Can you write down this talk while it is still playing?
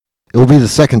It will be the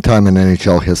second time in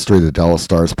NHL history the Dallas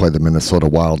Stars play the Minnesota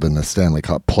Wild in the Stanley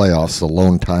Cup playoffs. The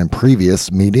lone time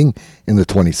previous meeting in the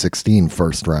 2016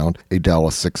 first round, a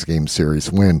Dallas 6-game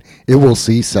series win. It will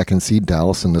see second seed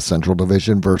Dallas in the Central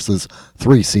Division versus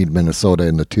 3 seed Minnesota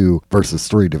in the 2 versus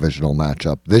 3 divisional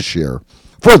matchup this year.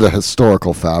 For the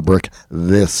historical fabric,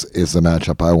 this is the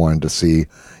matchup I wanted to see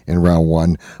in round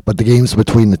 1, but the games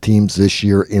between the teams this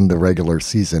year in the regular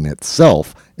season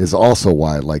itself is also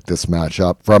why I like this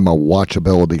matchup from a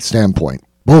watchability standpoint.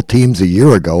 Both teams a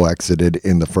year ago exited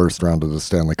in the first round of the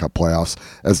Stanley Cup playoffs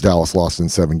as Dallas lost in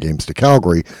 7 games to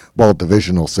Calgary, while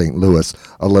divisional St. Louis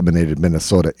eliminated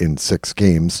Minnesota in 6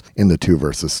 games in the 2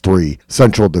 versus 3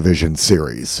 Central Division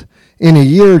series. In a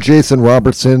year, Jason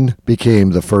Robertson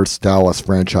became the first Dallas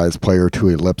franchise player to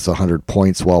eclipse 100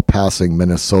 points while passing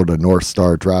Minnesota North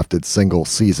Star drafted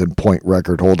single-season point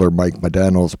record holder Mike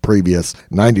Modano's previous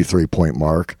 93-point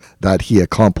mark that he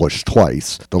accomplished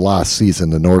twice. The last season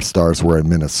the North Stars were in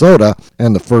Minnesota,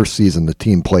 and the first season the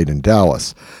team played in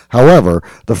Dallas. However,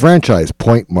 the franchise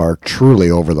point mark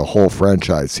truly over the whole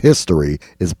franchise history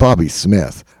is Bobby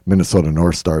Smith, Minnesota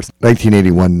North Stars'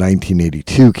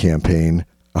 1981-1982 campaign,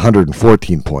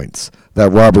 114 points.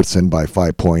 That Robertson by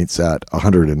 5 points at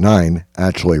 109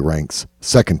 actually ranks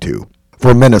second to.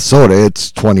 For Minnesota,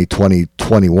 it's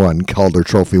 2020-21 Calder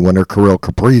Trophy winner Kirill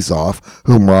Kaprizov,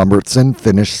 whom Robertson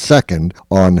finished second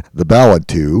on the ballot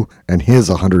to, and his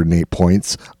 108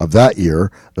 points of that year,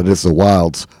 that is the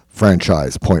Wild's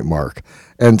franchise point mark.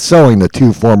 And selling the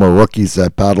 2 former rookies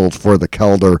that battled for the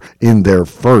Calder in their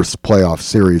first playoff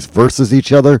series versus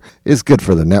each other is good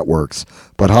for the networks.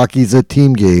 But hockey's a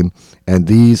team game, and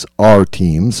these are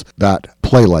teams that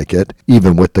play like it,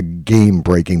 even with the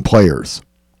game-breaking players.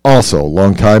 Also,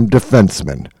 longtime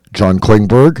defenseman John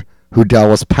Klingberg, who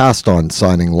Dallas passed on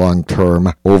signing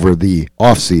long-term over the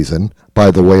offseason by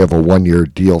the way of a 1-year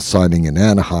deal signing in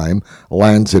Anaheim,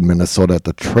 lands in Minnesota at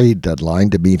the trade deadline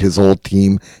to meet his old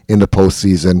team in the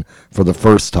postseason for the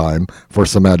first time for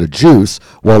some added juice,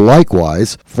 while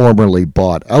likewise, formerly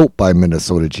bought out by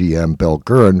Minnesota GM Bill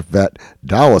Guerin, vet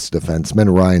Dallas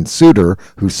defenseman Ryan Suter,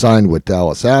 who signed with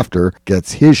Dallas after,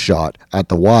 gets his shot at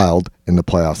the Wild in the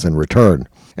playoffs in return.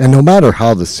 And no matter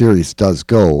how the series does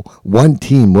go, one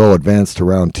team will advance to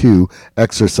round 2,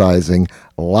 exercising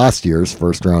last year's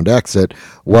first-round exit,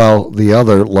 while the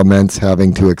other laments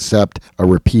having to accept a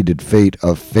repeated fate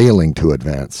of failing to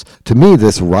advance. To me,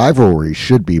 this rivalry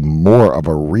should be more of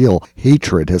a real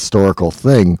hatred historical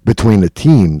thing between the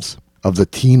teams of the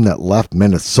team that left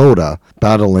Minnesota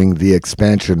battling the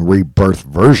expansion rebirth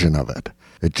version of it.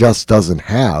 It just doesn't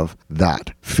have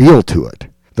that feel to it.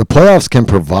 The playoffs can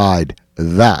provide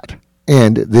that.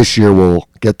 And this year we'll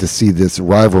get to see this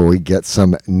rivalry get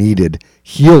some needed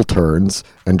heel turns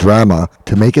and drama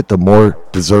to make it the more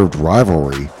deserved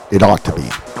rivalry it ought to be.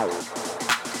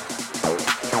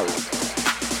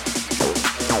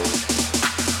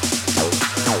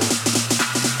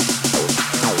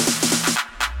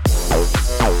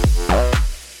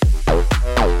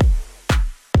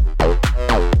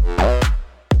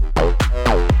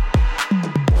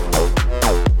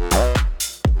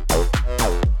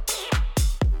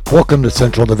 Welcome to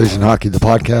Central Division Hockey, the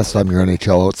podcast. I'm your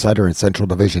NHL outsider and Central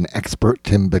Division expert,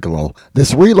 Tim Bigelow.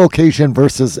 This relocation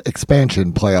versus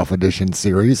expansion playoff edition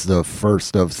series, the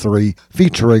first of 3,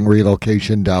 featuring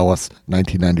relocation Dallas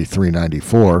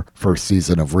 1993-94, first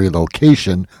season of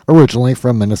relocation, originally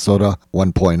from Minnesota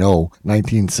 1.0,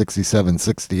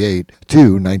 1967-68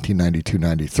 to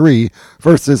 1992-93,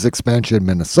 versus expansion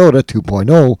Minnesota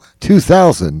 2.0,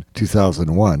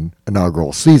 2000-2001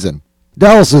 inaugural season.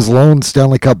 Dallas's lone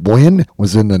Stanley Cup win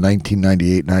was in the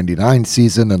 1998-99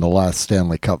 season and the last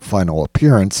Stanley Cup final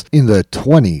appearance in the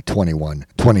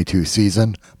 2021-22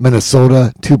 season.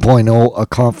 Minnesota 2.0, a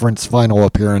conference final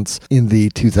appearance in the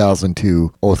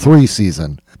 2002-03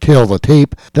 season. Tail the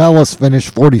tape, Dallas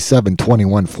finished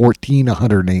 47-21-14,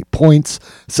 108 points,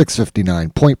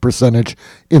 .659 point percentage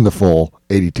in the full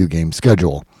 82-game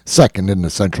schedule. Second in the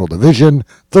Central Division,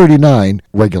 39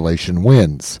 regulation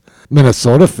wins.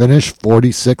 Minnesota finished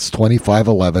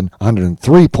 46-25-11,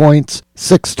 103 points,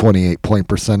 .628 point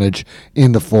percentage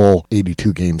in the full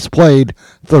 82 games played.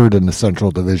 Third in the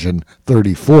Central Division,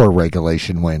 34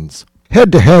 regulation wins.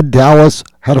 Head-to-head, Dallas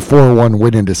had a 4-1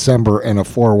 win in December and a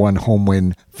 4-1 home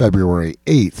win February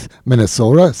 8th.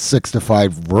 Minnesota,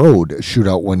 6-5 road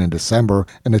shootout win in December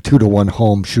and a 2-1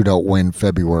 home shootout win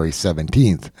February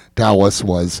 17th. Dallas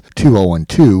was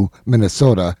 2-0-2,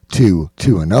 Minnesota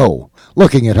 2-2-0.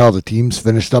 Looking at how the teams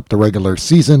finished up the regular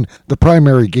season, the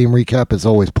primary game recap is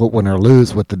always put win or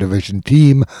lose with the division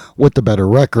team with the better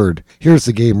record. Here's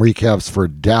the game recaps for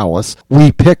Dallas.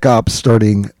 We pick up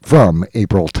starting from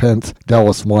April 10th.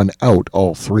 Dallas won out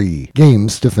all 3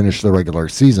 games to finish the regular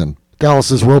season.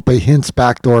 Dallas's Rope Hintz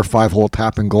backdoor 5-hole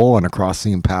tap and goal on a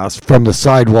cross-seam pass from the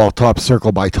sidewall top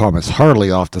circle by Thomas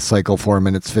Harley off the cycle 4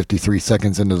 minutes 53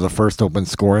 seconds into the first open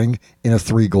scoring in a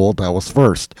 3-goal Dallas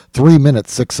first. 3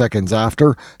 minutes 6 seconds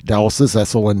after, Dallas's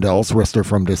Essel Lindell's wrister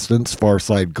from distance far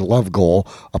side glove goal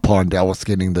upon Dallas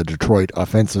getting the Detroit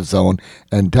offensive zone,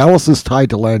 and Dallas's Ty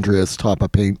Delandria's top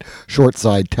of paint short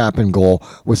side tap and goal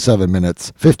with 7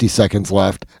 minutes 50 seconds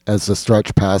left as the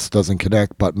stretch pass doesn't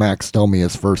connect, but Max Domi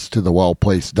is first to the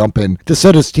well-placed dump-in to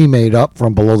set his teammate up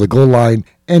from below the goal line,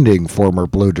 ending former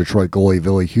Blue Detroit goalie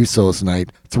Ville Husso's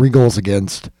night. 3 goals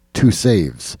against, 2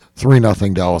 saves.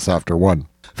 3-0 Dallas after 1.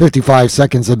 55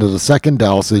 seconds into the second,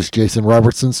 Dallas's Jason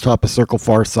Robertson's top of circle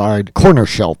far side corner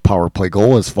shelf power play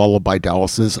goal is followed by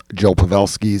Dallas's Joe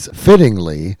Pavelski's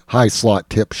fittingly high slot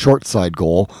tip short side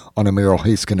goal on a Miro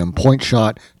Heiskanen point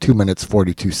shot 2 minutes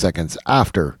 42 seconds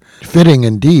after. Fitting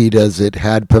indeed, as it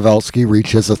had Pavelski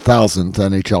reach his 1,000th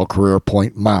NHL career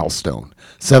point milestone.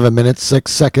 7 minutes 6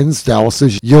 seconds,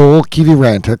 Dallas's Joel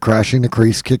Kiviranta crashing the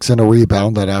crease kicks in a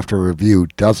rebound that after review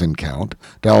doesn't count.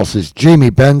 Dallas's Jamie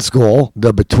Benn's goal,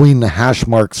 the between the hash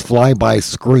marks flyby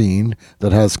screen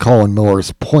that has Colin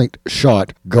Miller's point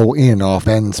shot go in off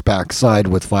Benn's backside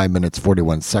with 5 minutes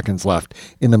 41 seconds left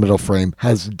in the middle frame,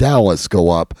 has Dallas go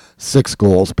up 6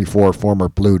 goals before former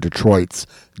Blue Detroit's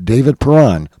David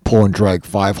Perron pull and drag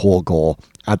 5-hole goal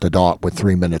at the dot with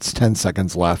 3 minutes 10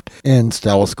 seconds left, ends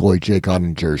Dallas goalie Jake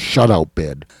Ottinger's shutout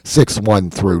bid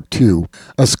 6-1 through 2.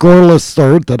 A scoreless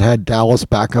third that had Dallas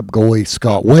backup goalie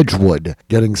Scott Wedgwood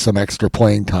getting some extra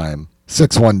playing time.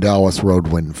 6-1 Dallas road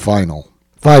win final.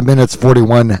 5 minutes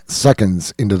 41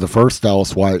 seconds into the first,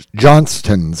 Dallas Wyatt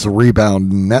Johnston's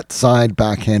rebound net side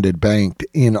backhanded banked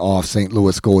in off St.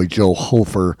 Louis goalie Joe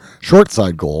Hofer short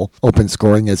side goal. Open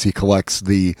scoring as he collects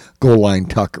the goal line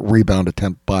tuck rebound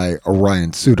attempt by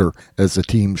Ryan Suter as the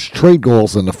teams trade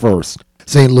goals in the first.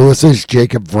 St. Louis's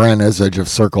Jacob Vrana's edge of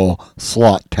circle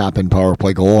slot tap-in power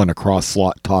play goal on a cross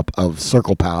slot top of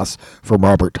circle pass from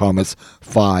Robert Thomas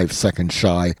 5 seconds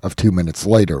shy of 2 minutes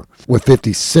later. With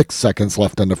 56 seconds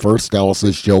left in the first,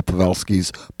 Dallas's Joe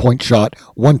Pavelski's point shot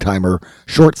one-timer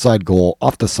short side goal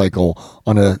off the cycle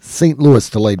on a St. Louis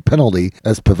delayed penalty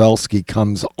as Pavelski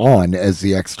comes on as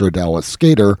the extra Dallas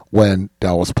skater when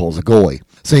Dallas pulls a goalie.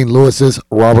 St. Louis's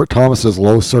Robert Thomas's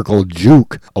low circle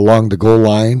juke along the goal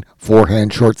line,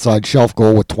 forehand short side shelf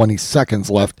goal with 20 seconds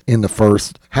left in the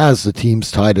first, has the teams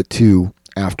tied at 2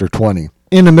 after 20.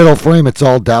 In the middle frame, it's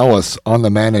all Dallas on the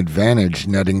man advantage,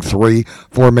 netting 3.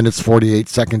 4 minutes 48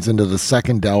 seconds into the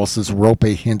second, Dallas's Rope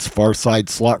Hintz far side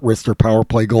slot wrister power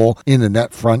play goal in the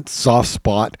net front soft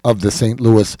spot of the St.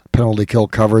 Louis penalty kill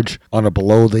coverage on a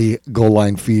below the goal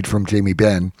line feed from Jamie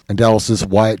Benn, and Dallas's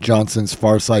Wyatt Johnston's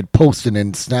far side post and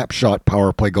in snapshot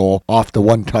power play goal off the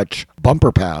one-touch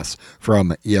bumper pass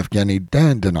from Yevgeny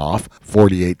Dandinov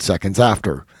 48 seconds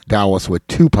after. Dallas with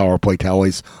 2 power play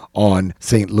tallies on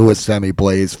St. Louis Sammy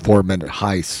Blaze 4-minute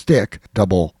high stick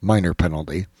double minor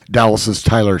penalty. Dallas's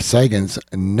Tyler Sagan's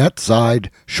net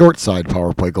side short side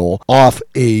power play goal off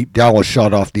a Dallas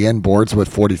shot off the end boards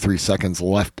with 43 seconds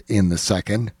left in the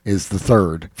second is the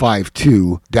third.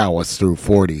 5-2 Dallas through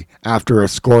 40. After a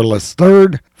scoreless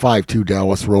third, 5-2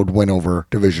 Dallas road win over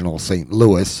divisional St.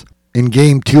 Louis. In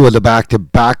Game 2 of the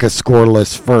back-to-back, a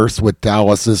scoreless first with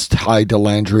Dallas's Ty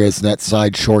Delandria's net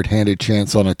side short-handed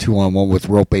chance on a 2-on-1 with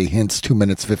Rope Hintz 2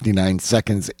 minutes 59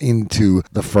 seconds into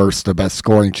the first, the best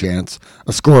scoring chance.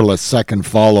 A scoreless second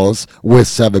follows with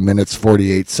 7 minutes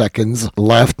 48 seconds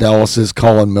left. Dallas's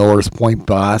Colin Miller's point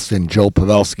blast and Joe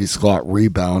Pavelski's slot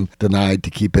rebound denied to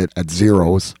keep it at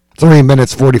zeros. 3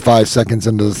 minutes 45 seconds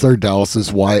into the third,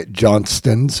 Dallas's Wyatt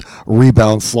Johnston's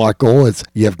rebound slot goal as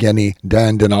Yevgeny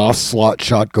Dandinov's slot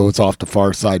shot goes off the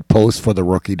far side post for the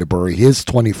rookie to bury his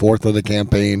 24th of the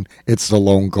campaign. It's the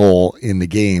lone goal in the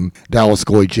game. Dallas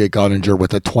goalie Jake Ottinger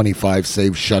with a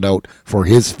 25-save shutout for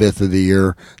his 5th of the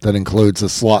year. That includes a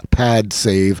slot pad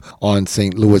save on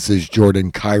St. Louis's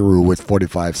Jordan Kyrou with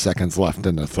 45 seconds left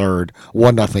in the third.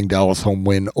 1-0 Dallas home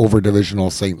win over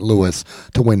divisional St. Louis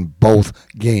to win both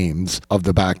games of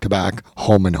the back-to-back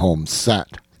home-and-home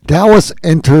set. Dallas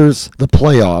enters the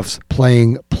playoffs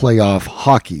playing playoff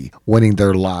hockey, winning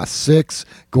their last 6,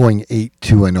 going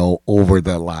 8-2-0 over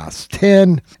the last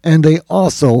 10, and they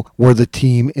also were the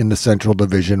team in the Central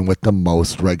Division with the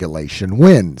most regulation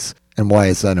wins. And why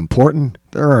is that important?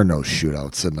 There are no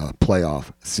shootouts in the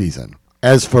playoff season.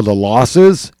 As for the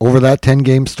losses, over that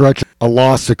 10-game stretch, a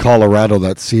loss to Colorado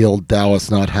that sealed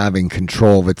Dallas not having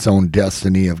control of its own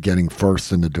destiny of getting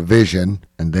first in the division,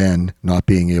 and then not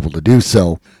being able to do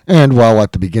so. And while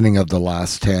at the beginning of the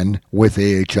last 10, with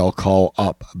AHL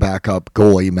call-up backup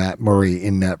goalie Matt Murray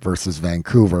in net versus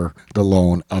Vancouver, the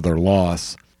lone other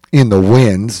loss. In the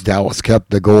wins, Dallas kept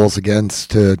the goals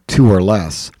against to 2 or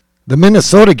less. The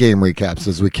Minnesota game recaps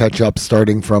as we catch up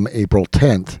starting from April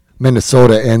 10th.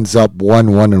 Minnesota ends up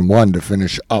 1-1-1 to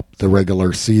finish up the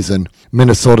regular season.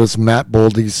 Minnesota's Matt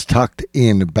Boldy's tucked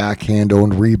in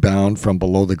backhand-owned rebound from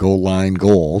below the goal line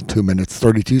goal, 2 minutes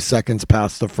 32 seconds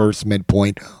past the first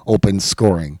midpoint, opens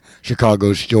scoring.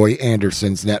 Chicago's Joey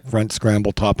Anderson's net front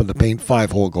scramble top of the paint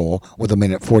 5-hole goal with 1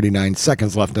 minute 49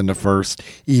 seconds left in the first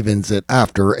evens it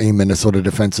after a Minnesota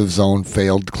defensive zone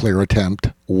failed clear attempt.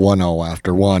 1-0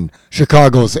 after 1.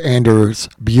 Chicago's Anders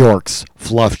Bjork's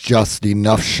fluff just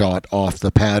enough shot off the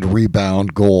pad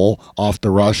rebound goal off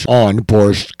the rush on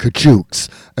Boris Kachuk's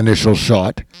initial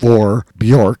shot for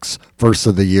Bjork's first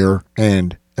of the year,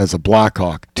 and as a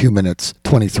Blackhawk 2 minutes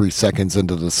 23 seconds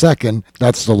into the second.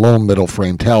 That's the lone middle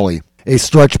frame tally. A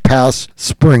stretch pass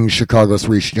springs Chicago's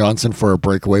Reese Johnson for a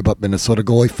breakaway, but Minnesota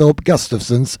goalie Philip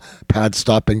Gustafson's pad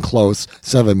stop in close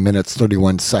 7 minutes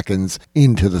 31 seconds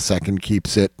into the second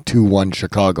keeps it 2-1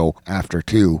 Chicago after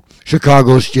 2.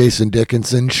 Chicago's Jason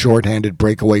Dickinson's shorthanded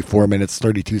breakaway 4 minutes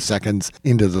 32 seconds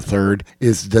into the third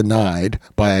is denied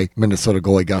by Minnesota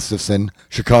goalie Gustafson.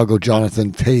 Chicago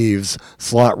Jonathan Taves'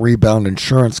 slot rebound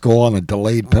insurance goal on a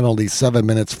delayed penalty 7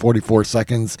 minutes 44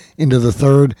 seconds into the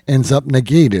third ends up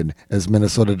negated as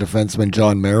Minnesota defenseman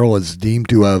John Merrill is deemed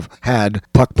to have had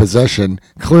puck possession,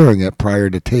 clearing it prior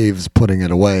to Taves putting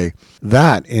it away.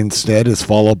 That, instead, is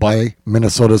followed by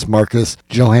Minnesota's Marcus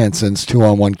Johansson's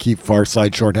 2-on-1 keep far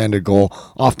side shorthanded goal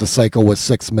off the cycle with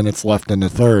 6 minutes left in the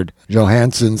third.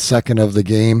 Johansson's second of the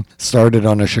game started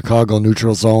on a Chicago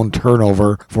neutral zone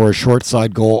turnover for a short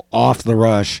side goal off the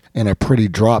rush and a pretty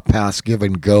drop pass give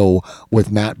and go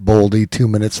with Matt Boldy 2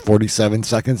 minutes 47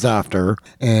 seconds after,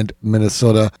 and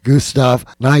Minnesota Gustav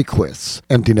Nyquist's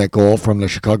empty net goal from the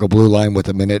Chicago blue line with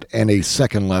 1 minute and a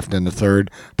second left in the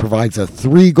third provides a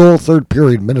 3-goal third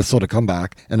period Minnesota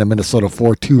comeback and a Minnesota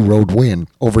 4-2 road win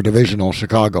over divisional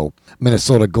Chicago.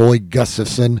 Minnesota goalie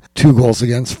Gustafson 2 goals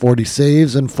against 40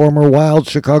 saves, and former Wild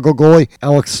Chicago goalie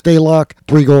Alex Stalock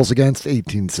 3 goals against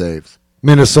 18 saves.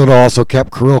 Minnesota also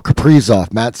kept Kirill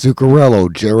Kaprizov, Matt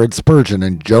Zuccarello, Jared Spurgeon,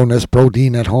 and Jonas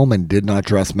Brodin at home and did not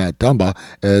dress Matt Dumba,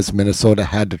 as Minnesota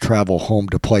had to travel home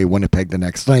to play Winnipeg the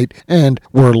next night and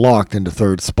were locked into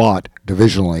third spot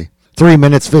divisionally. 3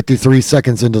 minutes 53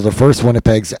 seconds into the first,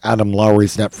 Winnipeg's Adam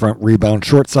Lowry's net front rebound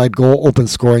short side goal opened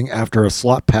scoring after a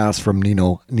slot pass from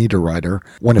Nino Niederreiter.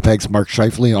 Winnipeg's Mark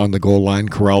Scheifele on the goal line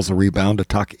corrals a rebound to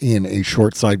tuck in a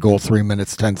short side goal 3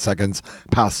 minutes 10 seconds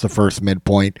past the first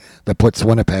midpoint that puts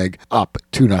Winnipeg up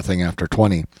 2-0 after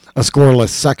 20. A scoreless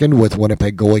second with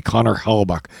Winnipeg goalie Connor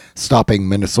Hellebuyck stopping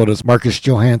Minnesota's Marcus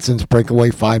Johansson's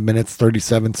breakaway 5 minutes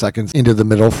 37 seconds into the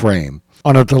middle frame.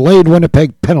 On a delayed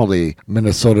Winnipeg penalty,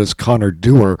 Minnesota's Connor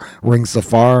Dewar rings the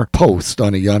far post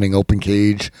on a yawning open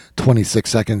cage 26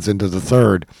 seconds into the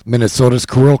third. Minnesota's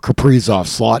Kirill Kaprizov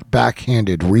slot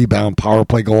backhanded rebound power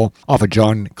play goal off a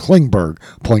John Klingberg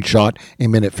point shot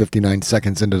 1 minute 59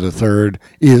 seconds into the third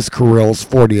is Kirill's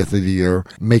 40th of the year,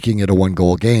 making it a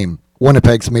 1-goal game.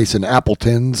 Winnipeg's Mason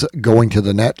Appleton's going to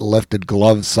the net lifted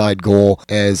glove side goal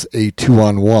as a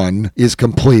 2-on-1 is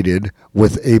completed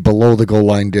with a below the goal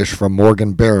line dish from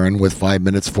Morgan Barron with 5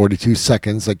 minutes 42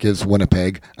 seconds that gives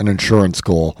Winnipeg an insurance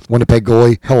goal. Winnipeg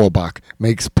goalie Hellebuyck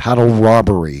makes paddle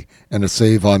robbery and a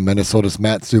save on Minnesota's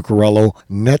Matt Zuccarello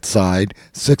net side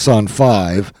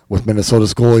 6-on-5 with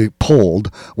Minnesota's goalie pulled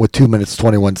with 2 minutes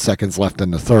 21 seconds left in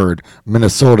the third.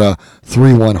 Minnesota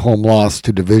 3-1 home loss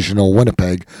to divisional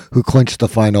Winnipeg, who clinched the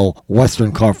final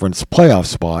Western Conference playoff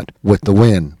spot with the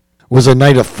win. It was a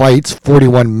night of fights.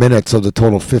 41 minutes of the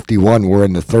total 51 were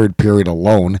in the third period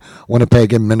alone.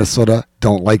 Winnipeg and Minnesota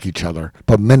don't like each other.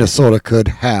 But Minnesota could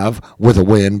have, with a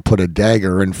win, put a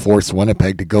dagger and force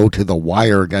Winnipeg to go to the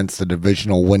wire against the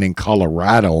divisional winning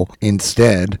Colorado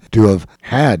instead to have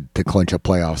had to clinch a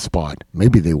playoff spot.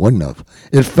 Maybe they wouldn't have.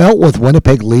 It felt with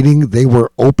Winnipeg leading, they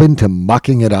were open to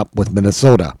mucking it up with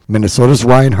Minnesota. Minnesota's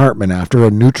Ryan Hartman, after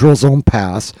a neutral zone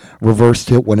pass, reversed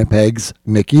hit Winnipeg's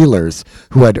Nick Ehlers,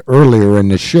 who had earlier in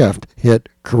the shift hit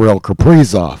Kirill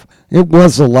Kaprizov. It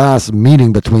was the last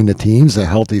meeting between the teams. A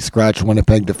healthy scratch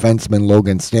Winnipeg defenseman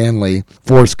Logan Stanley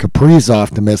forced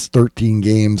Kaprizov to miss 13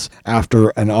 games after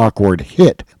an awkward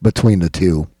hit between the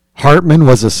two. Hartman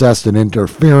was assessed an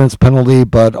interference penalty,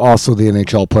 but also the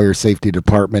NHL Player Safety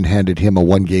Department handed him a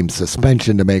one-game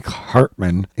suspension to make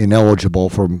Hartman ineligible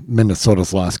for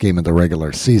Minnesota's last game of the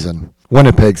regular season.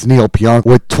 Winnipeg's Neil Pionk,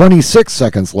 with 26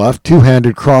 seconds left,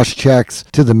 two-handed cross-checks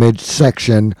to the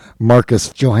midsection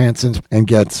Marcus Johansson and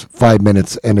gets 5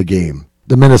 minutes and a game.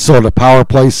 The Minnesota power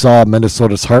play saw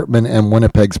Minnesota's Hartman and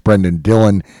Winnipeg's Brendan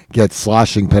Dillon get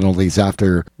slashing penalties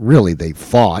after really they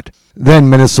fought. Then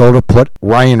Minnesota put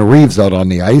Ryan Reeves out on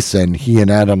the ice, and he and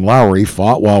Adam Lowry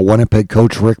fought while Winnipeg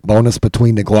coach Rick Bowness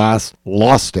between the glass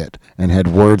lost it and had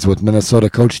words with Minnesota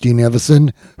coach Dean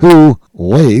Evison, who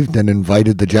waved and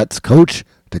invited the Jets coach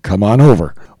to come on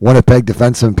over. Winnipeg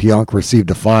defenseman Pionk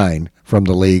received a fine from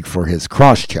the league for his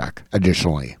cross-check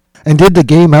additionally. And did the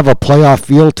game have a playoff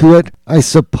feel to it? I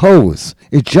suppose.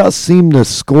 It just seemed the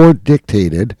score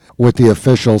dictated, with the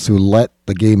officials who let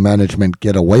the game management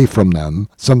get away from them,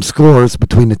 some scores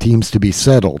between the teams to be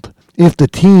settled. If the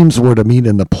teams were to meet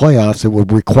in the playoffs, it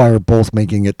would require both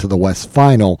making it to the West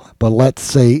Final, but let's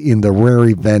say in the rare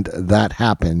event that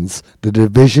happens, the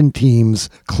division teams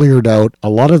cleared out a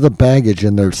lot of the baggage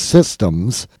in their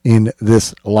systems in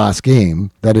this last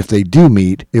game, that if they do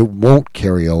meet, it won't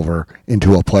carry over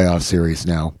into a playoff series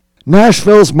now.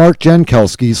 Nashville's Mark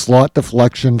Jankowski's slot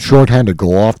deflection shorthanded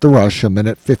goal off the rush, a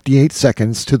minute 58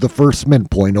 seconds to the first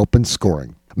midpoint open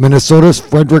scoring. Minnesota's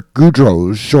Frederick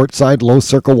Gaudreau's short side low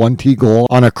circle 1T goal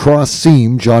on a cross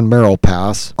seam John Merrill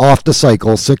pass off the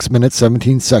cycle 6 minutes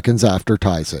 17 seconds after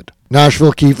ties it.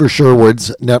 Nashville Kiefer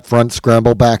Sherwood's net front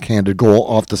scramble backhanded goal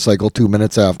off the cycle 2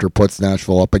 minutes after puts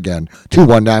Nashville up again.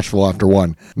 2-1 Nashville after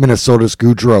one. Minnesota's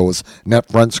Gaudreau's net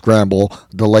front scramble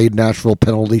delayed Nashville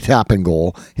penalty tap-in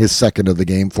goal, his second of the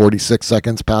game, 46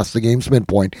 seconds past the game's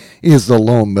midpoint, is the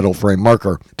lone middle frame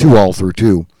marker. 2-all through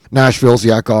 2. Nashville's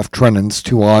Yakov Trennan's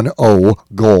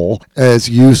 2-on-0 goal as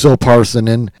Juuso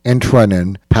Parssinen and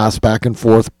Trennan pass back and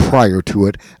forth prior to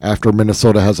it after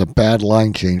Minnesota has a bad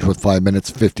line change with 5 minutes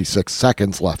 56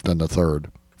 seconds left in the third.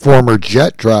 Former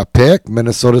Jet draft pick,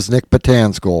 Minnesota's Nick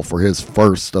Petan's goal for his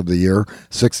first of the year,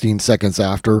 16 seconds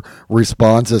after,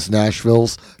 responds as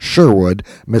Nashville's Sherwood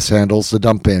mishandles the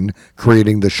dump in,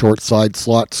 creating the short side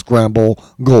slot scramble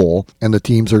goal, and the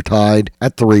teams are tied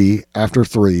at 3 after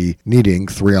 3, needing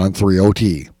 3-on-3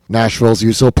 OT. Nashville's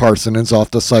Juuso Parssinen's off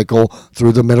the cycle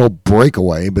through the middle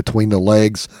breakaway between the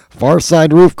legs, far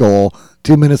side roof goal,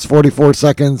 2 minutes 44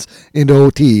 seconds into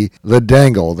OT, the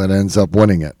dangle that ends up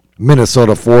winning it.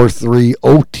 Minnesota 4-3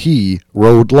 OT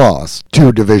road loss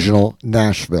to divisional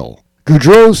Nashville.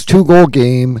 Gaudreau's 2-goal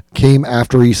game came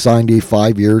after he signed a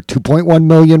 5-year, $2.1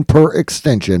 million per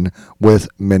extension with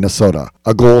Minnesota.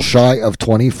 A goal shy of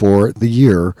 20 for the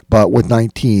year, but with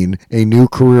 19, a new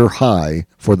career high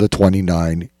for the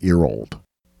 29-year-old.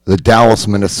 The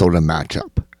Dallas-Minnesota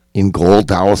matchup. In goal,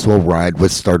 Dallas will ride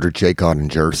with starter Jake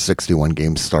Ottinger, 61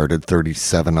 games started,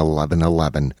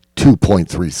 37-11-11.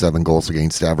 2.37 goals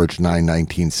against average,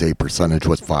 .919 save percentage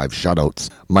with 5 shutouts.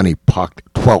 Money pucked,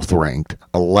 12th ranked,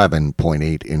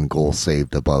 11.8 in goals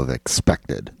saved above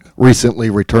expected. Recently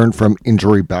returned from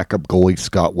injury backup goalie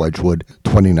Scott Wedgwood,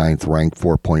 29th ranked,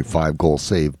 4.5 goals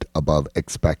saved above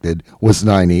expected, was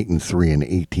 9-8-3 in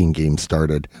 18 games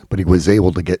started, but he was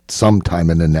able to get some time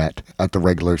in the net at the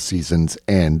regular season's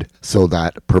end, so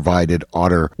that provided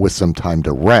Otter with some time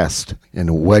to rest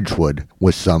and Wedgwood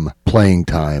with some playing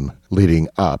time leading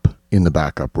up in the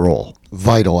backup role.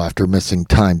 Vital after missing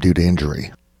time due to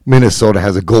injury. Minnesota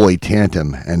has a goalie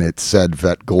tandem, and it's said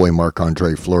vet goalie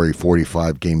Marc-Andre Fleury,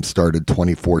 45 games started,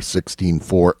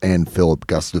 24-16-4, and Philip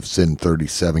Gustafsson,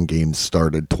 37 games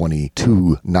started,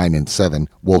 22-9-7,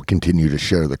 will continue to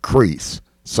share the crease,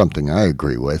 something I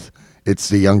agree with. It's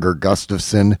the younger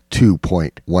Gustafsson,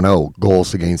 2.10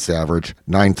 goals against average,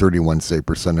 .931 save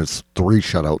percentage, 3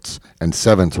 shutouts, and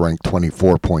 7th ranked,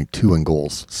 24.2 in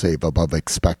goals save above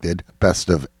expected. Best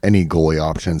of any goalie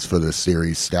options for this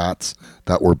series stats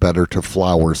that were better to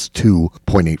Flowers,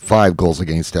 2.85 goals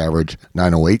against average,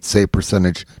 .908 save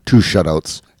percentage, 2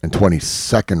 shutouts, and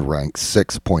 22nd ranked,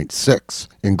 6.6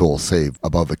 in goals save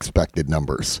above expected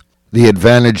numbers. The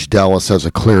advantage Dallas has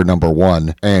a clear number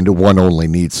one, and one only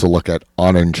needs to look at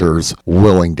Ottinger's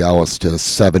willing Dallas to a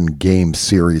 7-game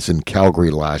series in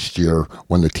Calgary last year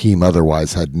when the team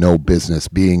otherwise had no business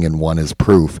being in one as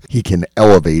proof he can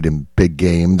elevate in big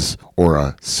games or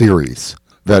a series.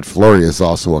 That Fleury is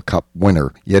also a cup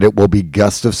winner, yet it will be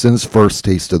Gustafson's first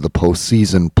taste of the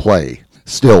postseason play.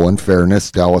 Still, in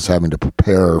fairness, Dallas having to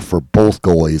prepare for both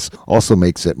goalies also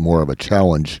makes it more of a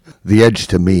challenge. The edge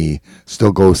to me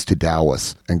still goes to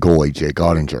Dallas and goalie Jake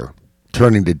Ottinger.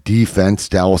 Turning to defense,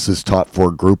 Dallas's top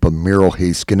four group of Miro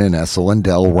Heiskanen, Esa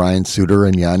Lindell, Ryan Suter,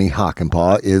 and Yanni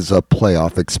Hakanpää is a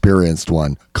playoff experienced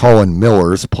one. Colin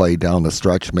Miller's play down the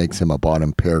stretch makes him a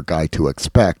bottom pair guy to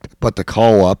expect, but the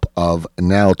call-up of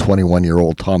now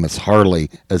 21-year-old Thomas Harley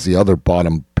as the other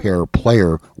bottom pair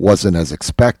player wasn't as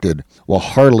expected. While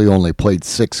Harley only played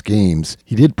 6 games,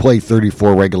 he did play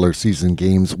 34 regular season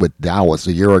games with Dallas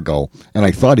a year ago, and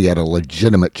I thought he had a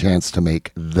legitimate chance to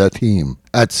make the team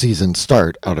at season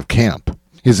start out of camp.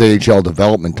 His AHL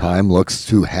development time looks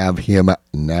to have him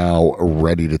now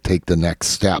ready to take the next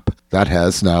step. That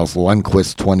has Niles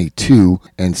Lundqvist, 22,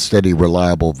 and steady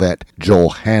reliable vet Joel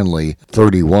Hanley,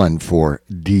 31, for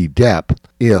D-depth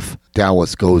if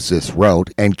Dallas goes this route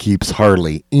and keeps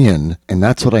Harley in, and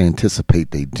that's what I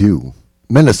anticipate they do.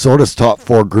 Minnesota's top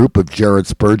four group of Jared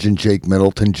Spurgeon, Jake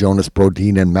Middleton, Jonas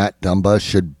Brodin, and Matt Dumba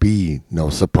should be no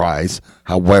surprise.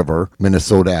 However,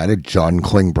 Minnesota added John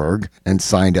Klingberg and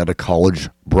signed out of college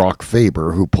Brock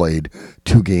Faber, who played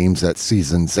 2 games at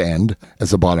season's end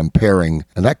as a bottom pairing,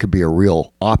 and that could be a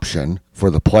real option for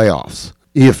the playoffs.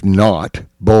 If not,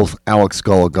 both Alex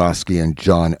Goligoski and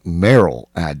John Merrill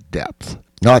add depth.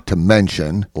 Not to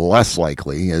mention, less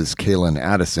likely is Kalen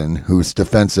Addison, whose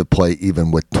defensive play, even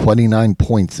with 29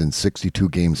 points in 62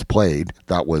 games played,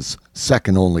 that was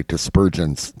second only to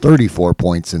Spurgeon's 34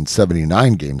 points in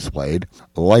 79 games played,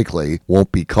 likely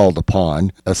won't be called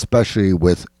upon, especially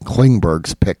with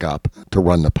Klingberg's pickup to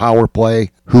run the power play,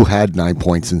 who had 9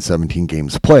 points in 17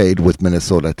 games played with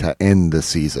Minnesota to end the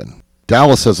season.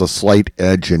 Dallas has a slight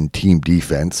edge in team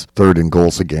defense, third in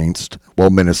goals against,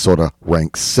 while Minnesota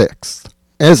ranks 6th.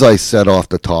 As I said off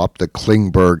the top, the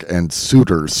Klingberg and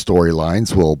Suter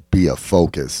storylines will be a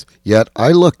focus. Yet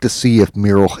I look to see if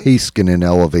Miro Heiskanen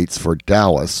elevates for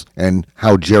Dallas and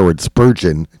how Jared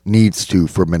Spurgeon needs to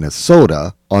for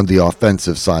Minnesota on the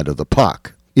offensive side of the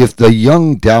puck. If the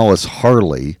young Dallas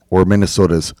Harley or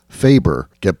Minnesota's Faber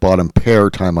get bottom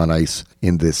pair time on ice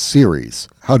in this series,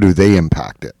 how do they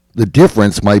impact it? The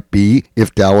difference might be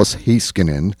if Dallas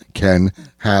Heiskanen can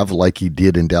have, like he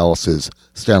did in Dallas's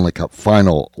Stanley Cup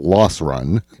final loss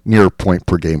run, near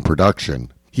point-per-game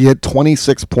production. He had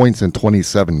 26 points in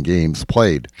 27 games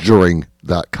played during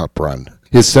that cup run.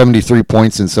 His 73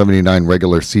 points in 79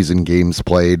 regular season games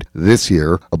played this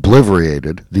year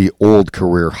obliterated the old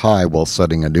career high while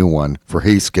setting a new one for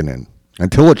Heiskanen.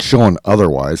 Until it's shown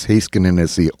otherwise, Heiskanen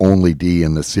is the only D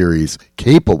in the series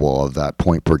capable of that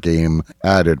point-per-game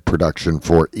added production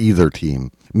for either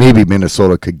team. Maybe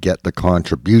Minnesota could get the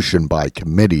contribution by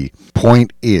committee.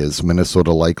 Point is,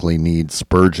 Minnesota likely needs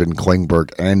Spurgeon,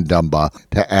 Klingberg, and Dumba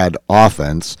to add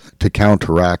offense to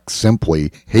counteract simply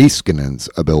Heiskanen's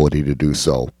ability to do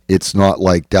so. It's not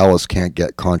like Dallas can't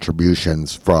get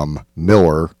contributions from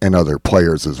Miller and other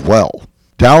players as well.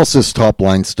 Dallas's top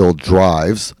line still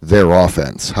drives their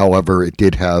offense. However, it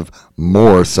did have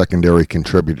more secondary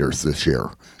contributors this year.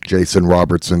 Jason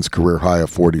Robertson's career high of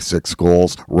 46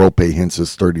 goals, Rope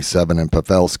Hintz's 37, and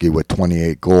Pavelski with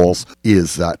 28 goals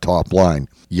is that top line.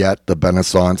 Yet the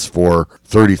Renaissance for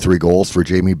 33 goals for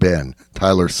Jamie Benn,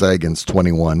 Tyler Sagan's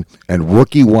 21, and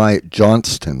rookie Wyatt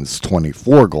Johnston's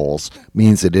 24 goals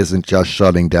means it isn't just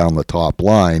shutting down the top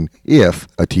line if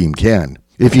a team can.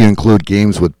 If you include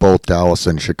games with both Dallas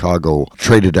and Chicago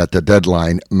traded at the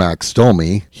deadline, Max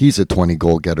Domi, he's a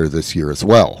 20-goal getter this year as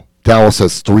well. Dallas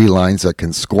has 3 lines that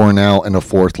can score now and a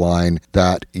 4th line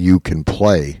that you can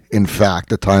play. In fact,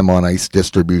 the time on ice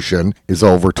distribution is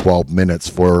over 12 minutes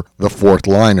for the 4th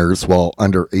liners, while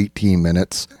under 18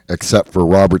 minutes, except for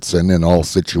Robertson in all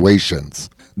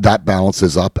situations. That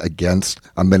balances up against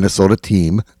a Minnesota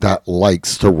team that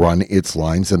likes to run its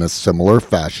lines in a similar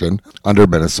fashion under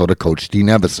Minnesota coach Dean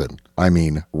Evison. I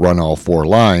mean, run all 4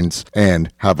 lines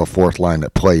and have a 4th line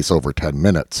that plays over 10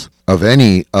 minutes. Of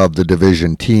any of the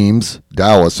division teams,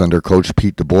 Dallas under coach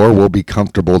Pete DeBoer will be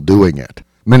comfortable doing it.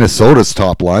 Minnesota's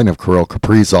top line of Kirill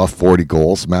Kaprizov, 40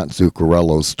 goals, Matt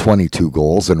Zuccarello's 22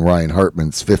 goals, and Ryan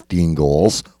Hartman's 15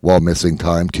 goals, while missing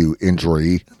time to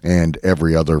injury and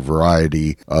every other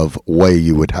variety of way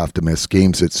you would have to miss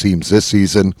games it seems this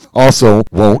season, also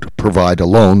won't provide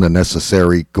alone the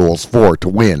necessary goals for to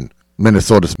win.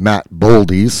 Minnesota's Matt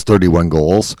Boldy's 31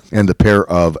 goals, and the pair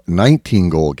of 19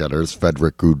 goal getters,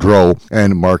 Frederick Gaudreau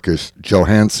and Marcus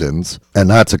Johansson's, and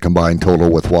that's a combined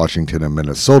total with Washington and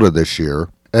Minnesota this year,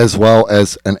 as well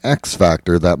as an X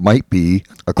factor that might be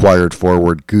acquired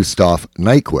forward Gustav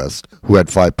Nyquist, who had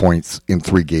 5 points in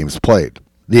 3 games played.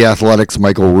 The Athletic's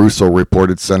Michael Russo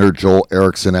reported center Joel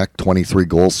Eriksson 23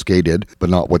 goals skated, but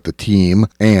not with the team,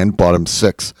 and bottom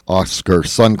 6 Oscar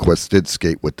Sundqvist did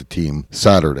skate with the team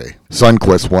Saturday.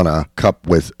 Sundqvist won a cup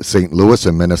with St. Louis,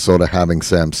 and Minnesota having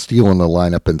Sam Steele in the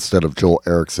lineup instead of Joel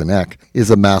Eriksson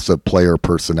is a massive player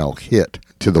personnel hit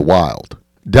to the Wild.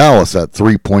 Dallas at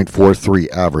 3.43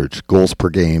 average goals per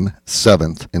game,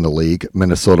 7th in the league.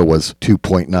 Minnesota was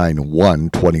 2.91,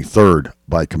 23rd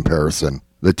by comparison.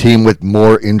 The team with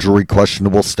more injury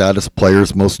questionable status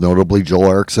players, most notably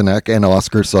Joel Eriksson and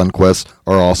Oscar Sundqvist,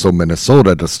 are also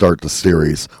Minnesota to start the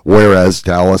series, whereas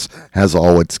Dallas has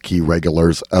all its key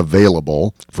regulars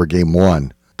available for Game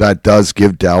 1. That does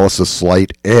give Dallas a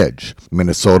slight edge.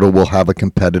 Minnesota will have a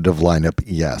competitive lineup,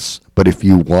 yes. But if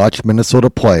you watch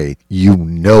Minnesota play, you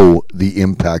know the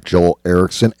impact Joel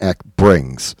Eriksson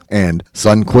brings. And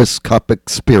Sundqvist's cup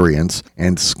experience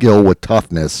and skill with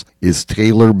toughness is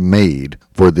tailor-made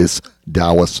for this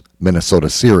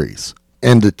Dallas-Minnesota series.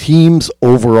 And the team's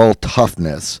overall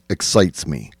toughness excites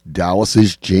me.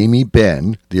 Dallas's Jamie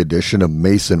Benn, the addition of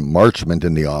Mason Marchment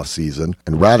in the offseason,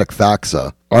 and Radek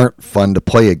Faksa aren't fun to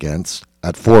play against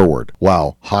at forward,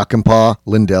 while Hakanpää,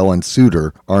 Lindell, and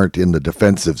Suter aren't in the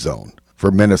defensive zone. For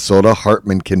Minnesota,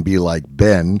 Hartman can be like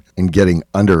Ben in getting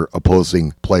under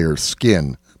opposing players'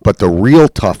 skin. But the real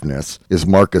toughness is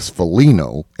Marcus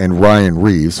Foligno and Ryan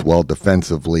Reeves, while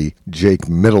defensively Jake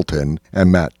Middleton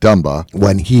and Matt Dumba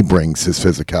when he brings his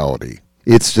physicality.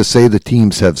 It's to say the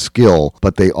teams have skill,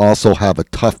 but they also have a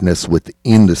toughness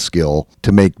within the skill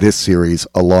to make this series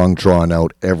a long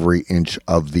drawn-out every inch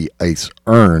of the ice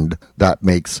earned that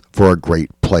makes for a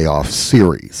great playoff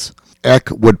series.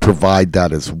 Ek would provide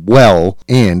that as well,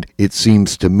 and it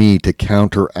seems to me to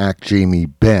counteract Jamie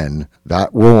Benn,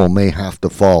 that role may have to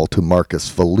fall to Marcus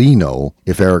Foligno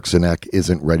if Eriksson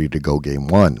isn't ready to go Game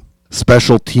 1.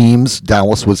 Special teams,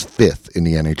 Dallas was 5th in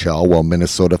the NHL, while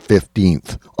Minnesota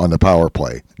 15th on the power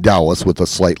play. Dallas with a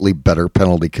slightly better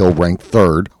penalty kill ranked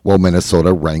 3rd, while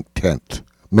Minnesota ranked 10th.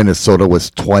 Minnesota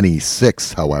was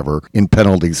 26th, however, in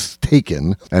penalties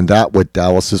taken, and that with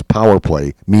Dallas's power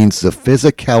play means the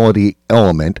physicality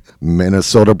element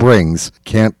Minnesota brings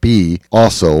can't be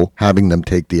also having them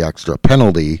take the extra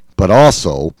penalty, but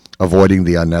also avoiding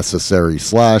the unnecessary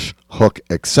slash, hook,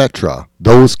 etc.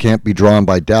 Those can't be drawn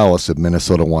by Dallas if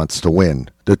Minnesota wants to win.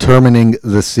 Determining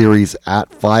the series at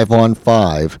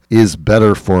 5-on-5 is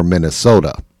better for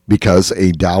Minnesota, because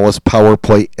a Dallas power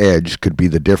play edge could be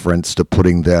the difference to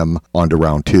putting them onto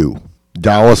round 2.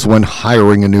 Dallas, when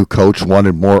hiring a new coach,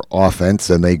 wanted more offense,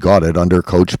 and they got it under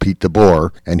Coach Pete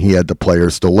DeBoer, and he had the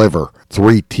players deliver.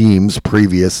 3 teams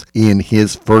previous in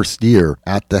his first year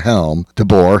at the helm,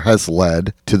 DeBoer has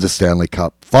led to the Stanley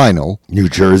Cup Final, New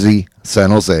Jersey,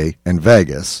 San Jose, and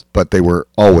Vegas, but they were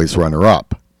always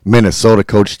runner-up. Minnesota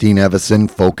coach Dean Evason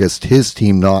focused his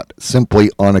team not simply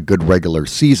on a good regular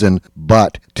season,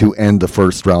 but to end the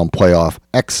first-round playoff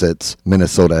exits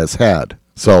Minnesota has had.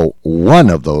 So one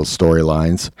of those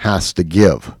storylines has to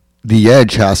give. The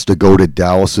edge has to go to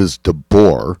Dallas's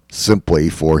DeBoer simply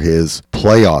for his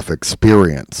playoff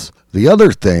experience. The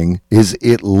other thing is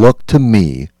it looked to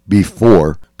me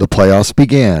before the playoffs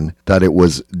began that it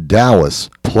was Dallas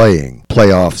playing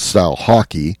playoff-style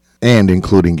hockey and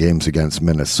including games against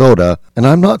Minnesota, and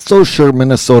I'm not so sure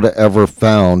Minnesota ever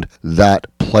found that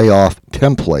playoff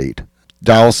template.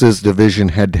 Dallas's division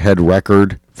head-to-head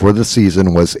record for the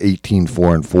season was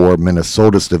 18-4-4.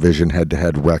 Minnesota's division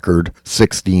head-to-head record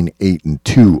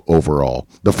 16-8-2 overall.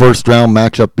 The first round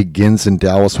matchup begins in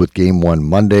Dallas with Game 1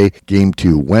 Monday, Game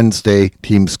 2 Wednesday.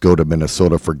 Teams go to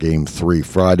Minnesota for Game 3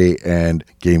 Friday and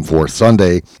Game 4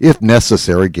 Sunday. If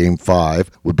necessary, Game 5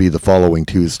 would be the following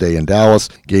Tuesday in Dallas,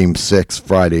 Game 6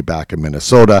 Friday back in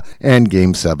Minnesota, and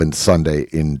Game 7 Sunday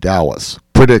in Dallas.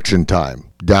 Prediction time.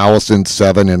 Dallas in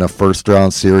 7 in a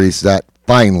first-round series that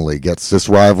finally gets this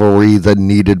rivalry the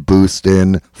needed boost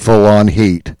in full-on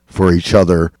hate for each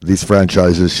other these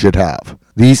franchises should have.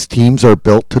 These teams are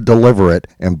built to deliver it,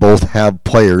 and both have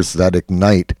players that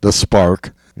ignite the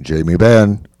spark. Jamie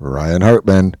Benn, Ryan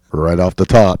Hartman, right off the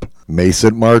top.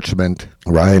 Mason Marchment,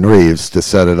 Ryan Reeves to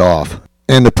set it off.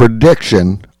 And the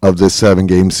prediction of this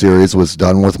 7-game series was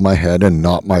done with my head and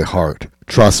not my heart.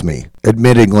 Trust me,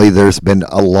 admittingly, there's been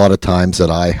a lot of times that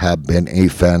I have been a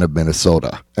fan of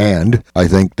Minnesota. And I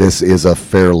think this is a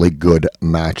fairly good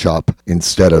matchup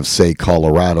instead of, say,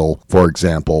 Colorado, for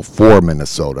example, for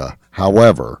Minnesota.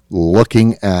 However,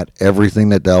 looking at everything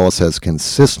that Dallas has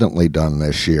consistently done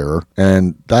this year,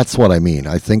 and that's what I mean,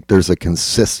 I think there's a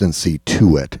consistency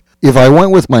to it. If I went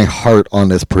with my heart on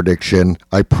this prediction,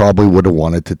 I probably would have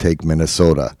wanted to take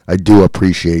Minnesota. I do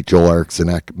appreciate Joel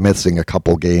Eriksson missing a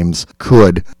couple games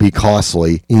could be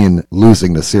costly in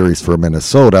losing the series for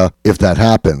Minnesota if that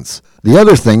happens. The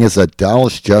other thing is that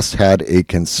Dallas just had a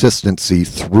consistency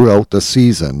throughout the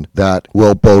season that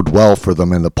will bode well for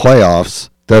them in the playoffs,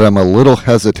 that I'm a little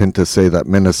hesitant to say that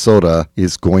Minnesota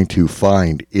is going to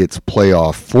find its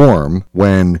playoff form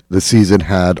when the season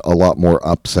had a lot more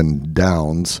ups and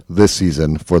downs this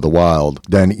season for the Wild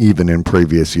than even in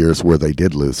previous years where they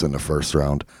did lose in the first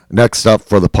round. Next up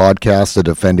for the podcast, the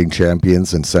defending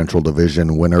champions and Central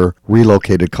Division winner,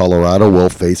 relocated Colorado, will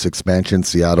face expansion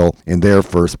Seattle in their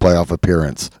first playoff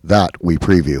appearance. That we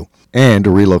preview. And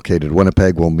relocated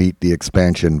Winnipeg will meet the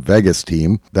expansion Vegas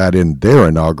team that in their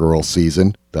inaugural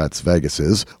season, that's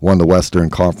Vegas's, won the Western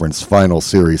Conference Final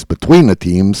Series between the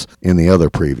teams in the other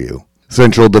preview.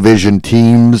 Central Division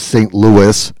teams St.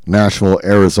 Louis, Nashville,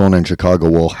 Arizona, and Chicago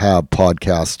will have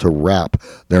podcasts to wrap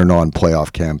their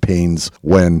non-playoff campaigns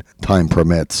when time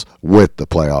permits with the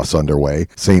playoffs underway.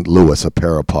 St. Louis, a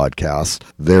pair of podcasts.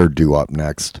 They're due up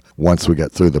next once we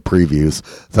get through the previews.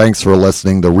 Thanks for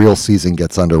listening. The real season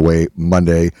gets underway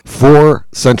Monday. 4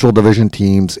 Central Division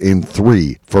teams in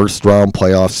 3 first-round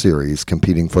playoff series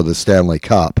competing for the Stanley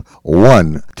Cup.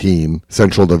 1 team,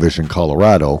 Central Division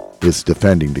Colorado, is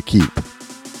defending to keep.